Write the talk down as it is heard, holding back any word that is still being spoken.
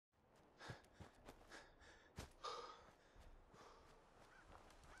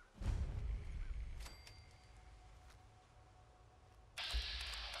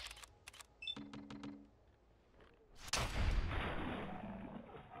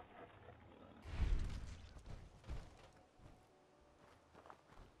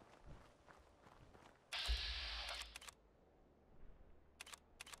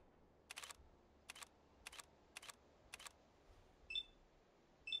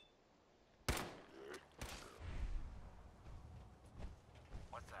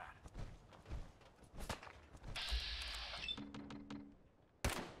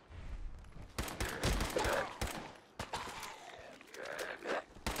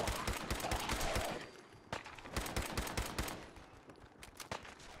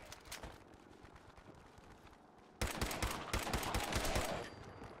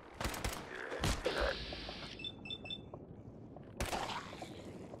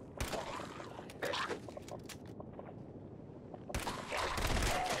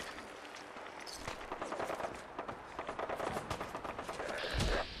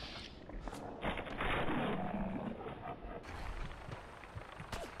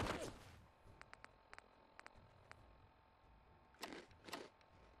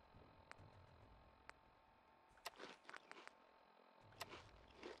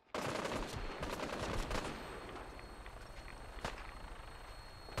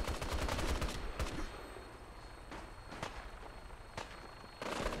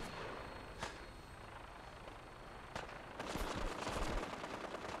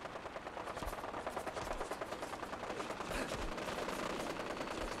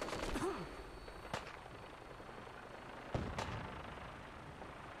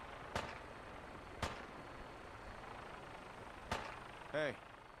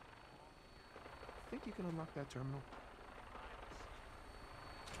Think you can unlock that terminal?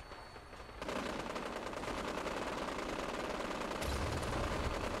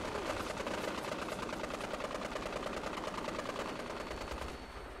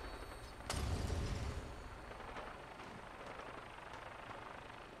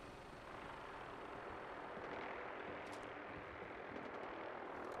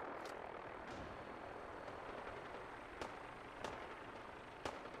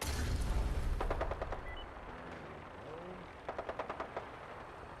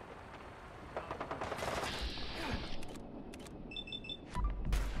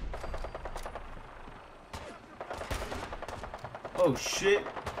 Oh shit.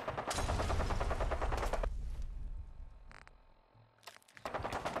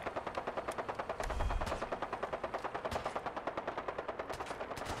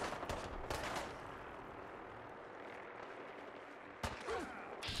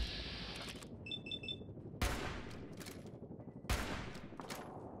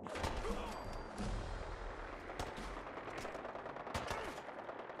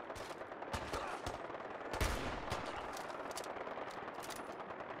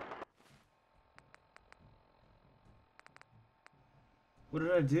 What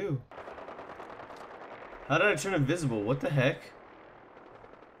did I do? How did I turn invisible? What the heck?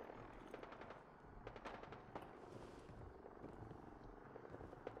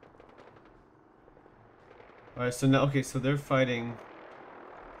 Alright, so now, okay, so they're fighting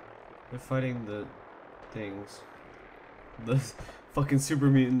the things. The fucking super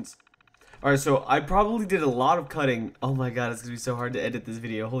mutants. Alright, so I probably did a lot of cutting. Oh my god, it's gonna be so hard to edit this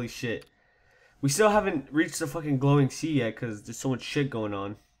video. Holy shit. We still haven't reached the fucking glowing sea yet because there's so much shit going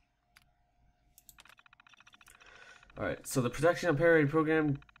on. Alright, so the protection and parity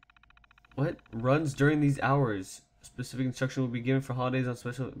program runs during these hours. Specific instruction will be given for holidays on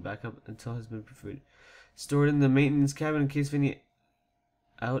special backup until it has been proofed. Stored in the maintenance cabin in case of any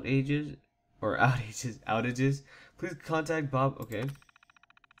outages. Please contact Bob. Okay.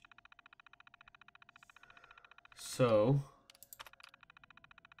 So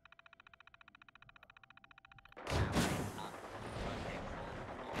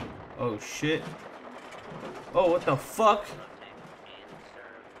oh shit. Oh, what the fuck?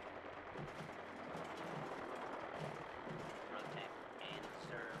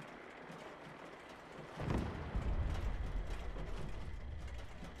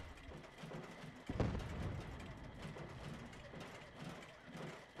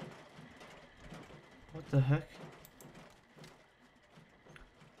 What the heck?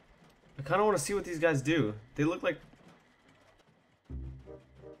 I kind of want to see what these guys do. They look like...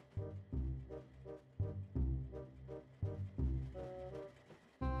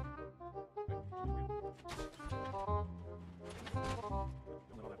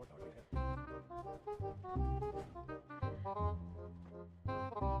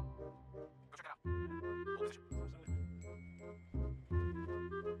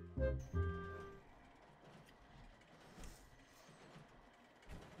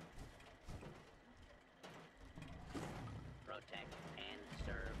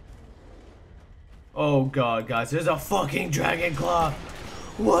 Oh god, guys, there's a fucking dragon claw!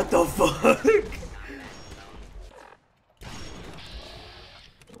 What the fuck?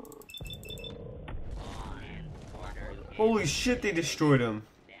 Holy shit, they destroyed him.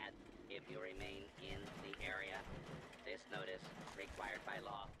 If you remain in the area, this notice required by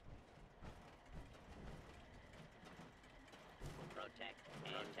law. Protect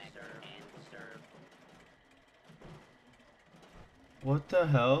and serve. What the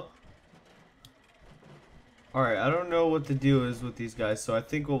hell? Alright, I don't know what the deal is with these guys, so I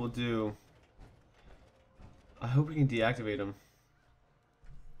think what we'll do... I hope we can deactivate them.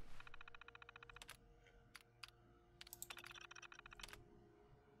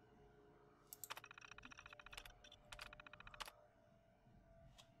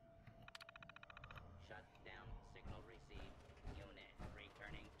 Shut down signal received. Unit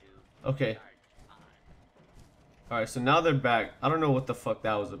returning to... Okay. Alright, so now they're back. I don't know what the fuck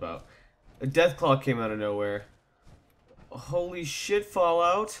that was about. A Deathclaw came out of nowhere. Holy shit,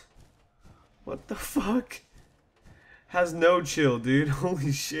 Fallout. What the fuck? Has no chill, dude.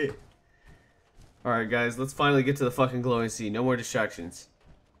 Holy shit. Alright, guys, let's finally get to the fucking glowing sea. No more distractions.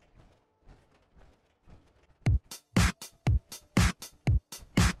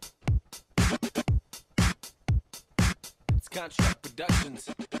 It's Construct Productions.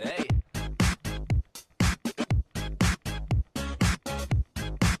 Hey.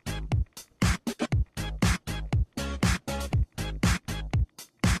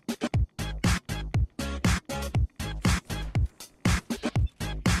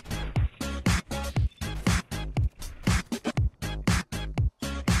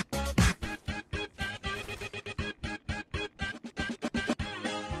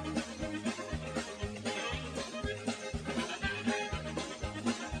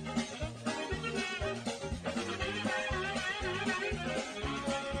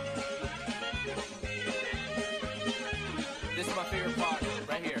 This is my favorite part,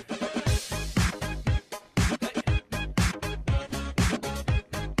 right here.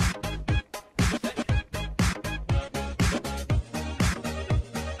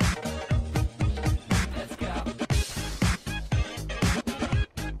 Let's go.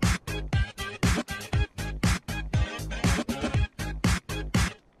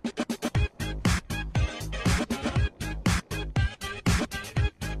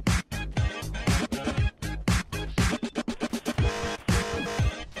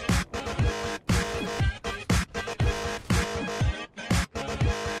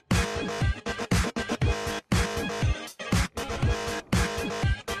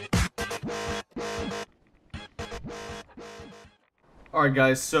 Alright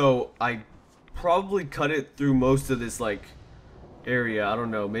guys, so I probably cut it through most of this like area. I don't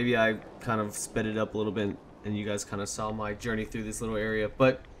know, maybe I kind of sped it up a little bit and you guys kind of saw my journey through this little area,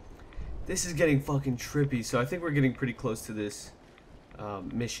 but this is getting fucking trippy. So I think we're getting pretty close to this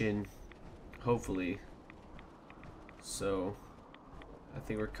mission, hopefully. So I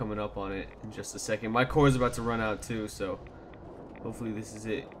think we're coming up on it in just a second. My core is about to run out too, so hopefully this is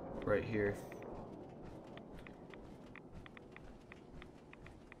it right here.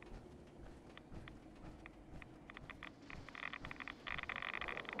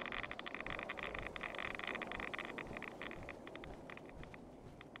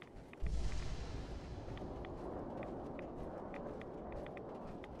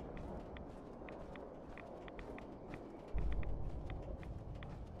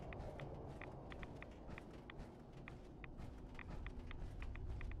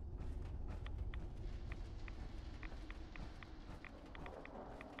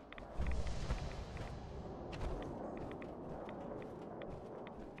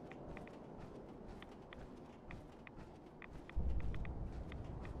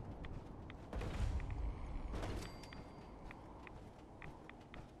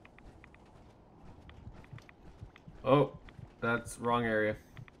 Oh, that's wrong area.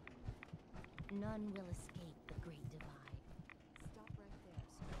 None will escape the great divide. Stop right there,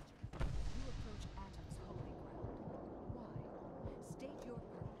 stranger. You approach Atom's holy ground. Why? State your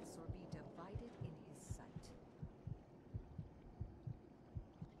purpose or be divided in his sight.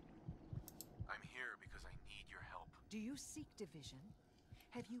 I'm here because I need your help. Do you seek division?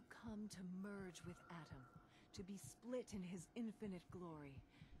 Have you come to merge with Atom, to be split in his infinite glory?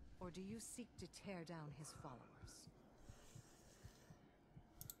 Or do you seek to tear down his followers?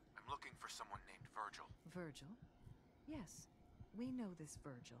 I'm looking for someone named Virgil. Virgil? Yes, we know this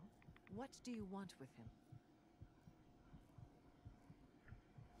Virgil. What do you want with him?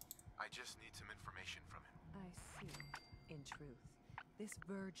 I just need some information from him. I see. In truth, this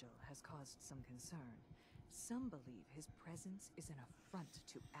Virgil has caused some concern. Some believe his presence is an affront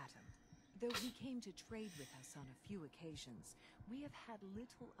to Atom. Though he came to trade with us on a few occasions, we have had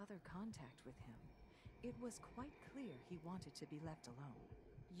little other contact with him. It was quite clear he wanted to be left alone.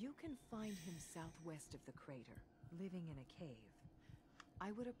 You can find him southwest of the crater, living in a cave.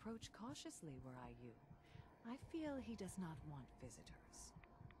 I would approach cautiously were I you. I feel he does not want visitors.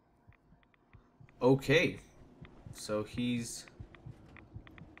 Okay, so he's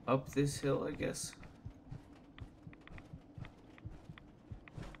up this hill, I guess.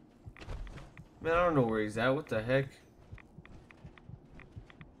 Man, I don't know where he's at. What the heck?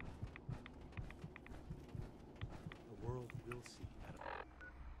 The world will see Adam.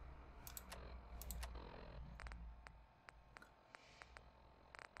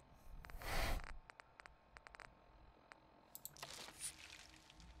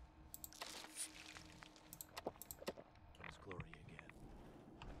 His glory again.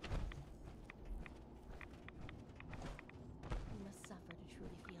 We must suffer to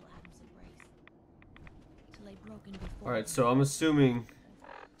truly feel Adam's embrace. To lay broken before Alright, him. so I'm assuming...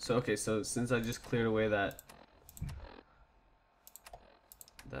 So, okay, so since I just cleared away that...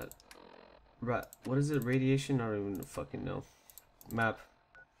 What is it? Radiation? I don't even fucking know. Map.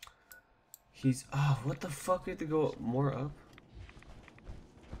 He's... Oh, what the fuck? We have to go more up?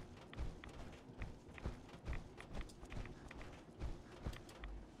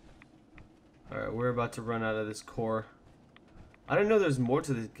 Alright, we're about to run out of this core. I didn't know there's more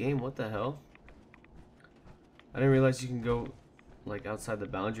to this game. What the hell? I didn't realize you can go like outside the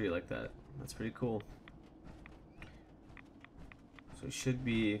boundary like that. That's pretty cool. So it should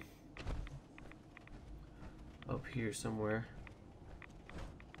be up here somewhere.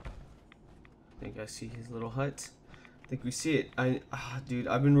 I think I see his little hut. I think we see it. Dude,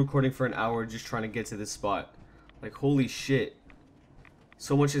 I've been recording for an hour just trying to get to this spot. Like, holy shit.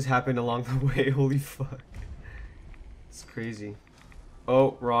 So much has happened along the way. Holy fuck. It's crazy.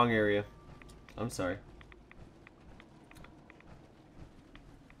 Oh, wrong area. I'm sorry.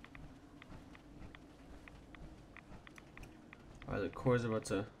 Alright, the core's about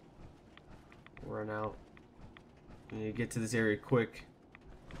to run out. We need to get to this area quick.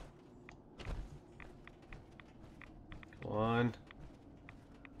 Come on.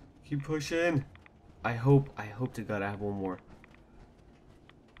 Keep pushing. I hope to God I have one more.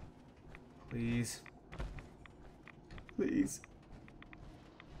 Please. Please.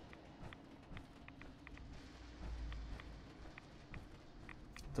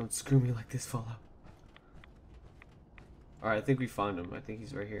 Don't screw me like this, Fallout. Alright, I think we found him. I think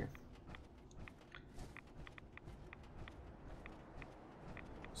he's right here.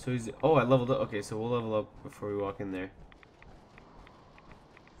 So he's... Oh, I leveled up. Okay, so we'll level up before we walk in there.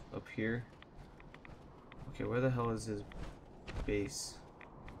 Up here. Okay, where the hell is his base?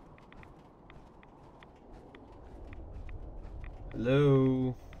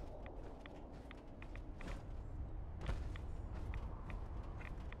 Hello?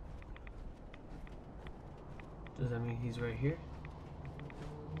 Does that mean he's right here?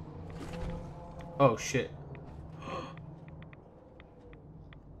 Oh, shit.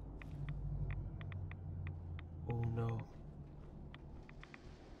 Oh, no.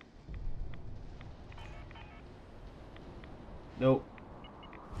 Nope.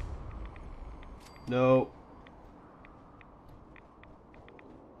 No.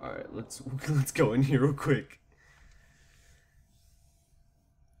 Alright, let's go in here real quick.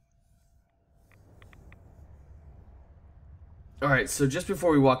 Alright, so just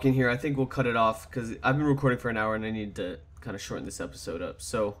before we walk in here, I think we'll cut it off because I've been recording for an hour and I need to kind of shorten this episode up.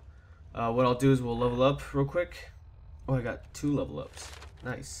 So, what I'll do is we'll level up real quick. Oh, I got 2 level ups.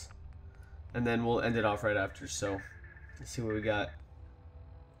 Nice. And then we'll end it off right after. So, let's see what we got.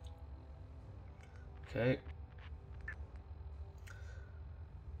 Okay.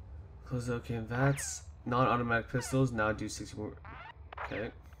 Close the okay VATS. Non-automatic pistols now do 60 more.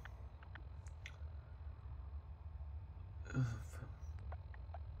 Okay.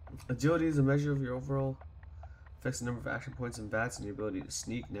 Agility is a measure of your overall affects the number of action points and VATS and your ability to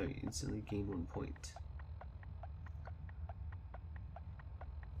sneak. Now you instantly gain 1 point.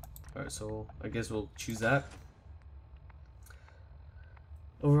 Alright, so I guess we'll choose that.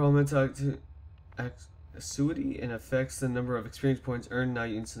 Overall mental acuity and affects the number of experience points earned. Now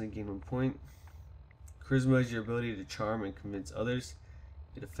you instantly gain 1 point. Charisma is your ability to charm and convince others.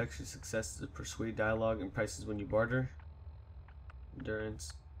 It affects your success to persuade dialogue and prices when you barter.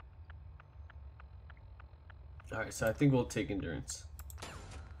 Endurance. Alright, so I think we'll take endurance.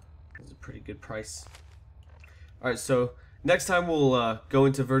 That's a pretty good price. Alright, so next time we'll go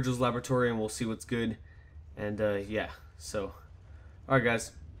into Virgil's laboratory and we'll see what's good. And yeah, so alright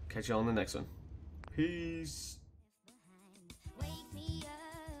guys, catch y'all on the next one. Peace. Wake me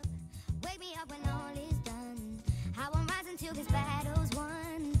up when all is done. How I'm rising till this battle's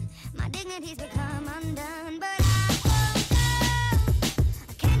won. My dignity's become